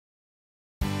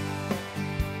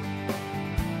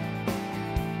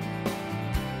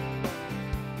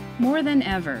More than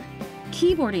ever,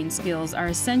 keyboarding skills are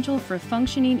essential for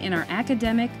functioning in our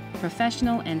academic,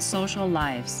 professional, and social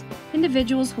lives.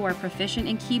 Individuals who are proficient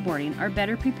in keyboarding are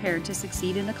better prepared to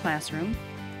succeed in the classroom,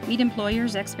 meet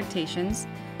employers' expectations,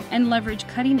 and leverage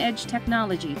cutting-edge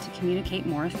technology to communicate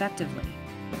more effectively.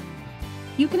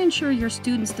 You can ensure your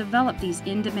students develop these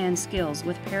in-demand skills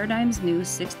with Paradigm's new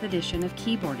 6th edition of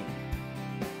keyboarding.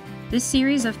 This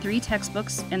series of 3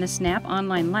 textbooks and the Snap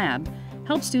Online Lab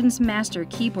help students master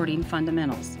keyboarding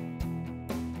fundamentals.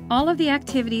 All of the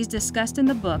activities discussed in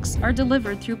the books are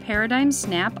delivered through Paradigm's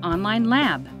Snap Online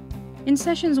Lab. In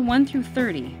sessions 1 through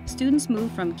 30, students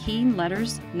move from keying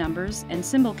letters, numbers, and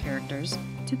symbol characters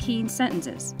to keying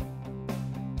sentences.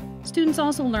 Students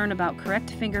also learn about correct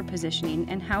finger positioning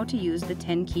and how to use the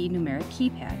 10-key numeric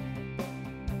keypad.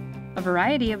 A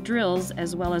variety of drills,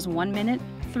 as well as 1-minute,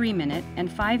 3-minute, and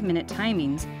 5-minute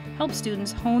timings, help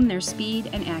students hone their speed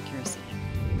and accuracy.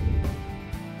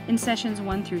 In sessions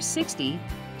 1 through 60,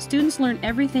 students learn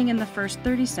everything in the first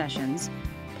 30 sessions,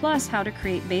 plus how to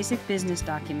create basic business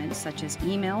documents such as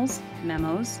emails,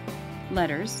 memos,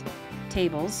 letters,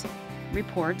 tables,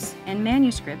 reports, and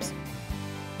manuscripts.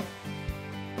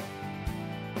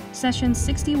 Sessions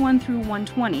 61 through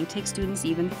 120 take students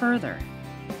even further.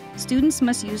 Students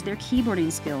must use their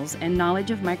keyboarding skills and knowledge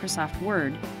of Microsoft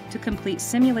Word to complete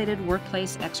simulated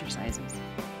workplace exercises.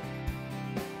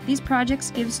 These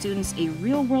projects give students a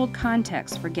real-world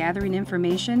context for gathering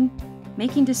information,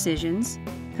 making decisions,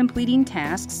 completing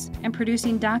tasks, and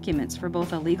producing documents for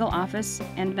both a legal office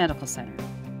and medical center.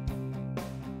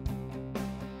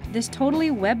 This totally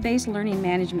web-based learning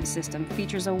management system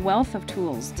features a wealth of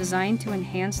tools designed to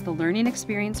enhance the learning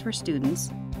experience for students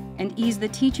and ease the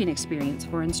teaching experience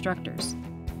for instructors.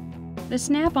 The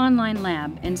Snap Online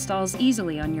Lab installs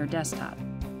easily on your desktop.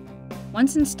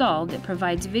 Once installed, it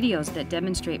provides videos that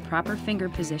demonstrate proper finger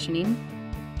positioning,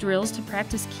 drills to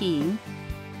practice keying,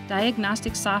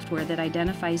 diagnostic software that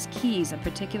identifies keys a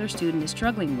particular student is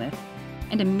struggling with,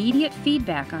 and immediate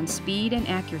feedback on speed and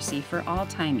accuracy for all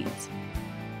timings.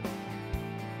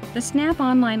 The Snap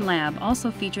Online Lab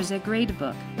also features a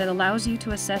gradebook that allows you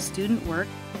to assess student work,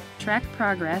 track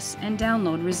progress, and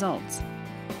download results.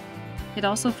 It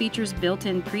also features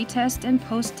built-in pre-test and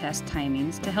post-test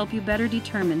timings to help you better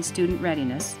determine student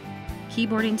readiness,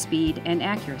 keyboarding speed, and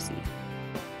accuracy.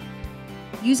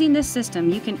 Using this system,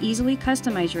 you can easily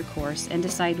customize your course and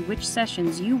decide which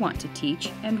sessions you want to teach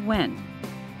and when.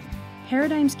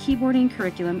 Paradigm's keyboarding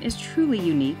curriculum is truly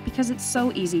unique because it's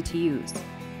so easy to use.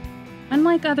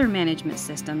 Unlike other management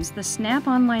systems, the Snap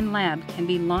Online Lab can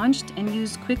be launched and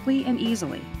used quickly and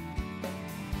easily.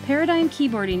 Paradigm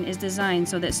keyboarding is designed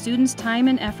so that students' time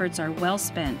and efforts are well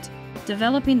spent,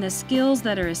 developing the skills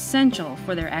that are essential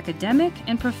for their academic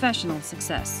and professional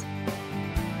success.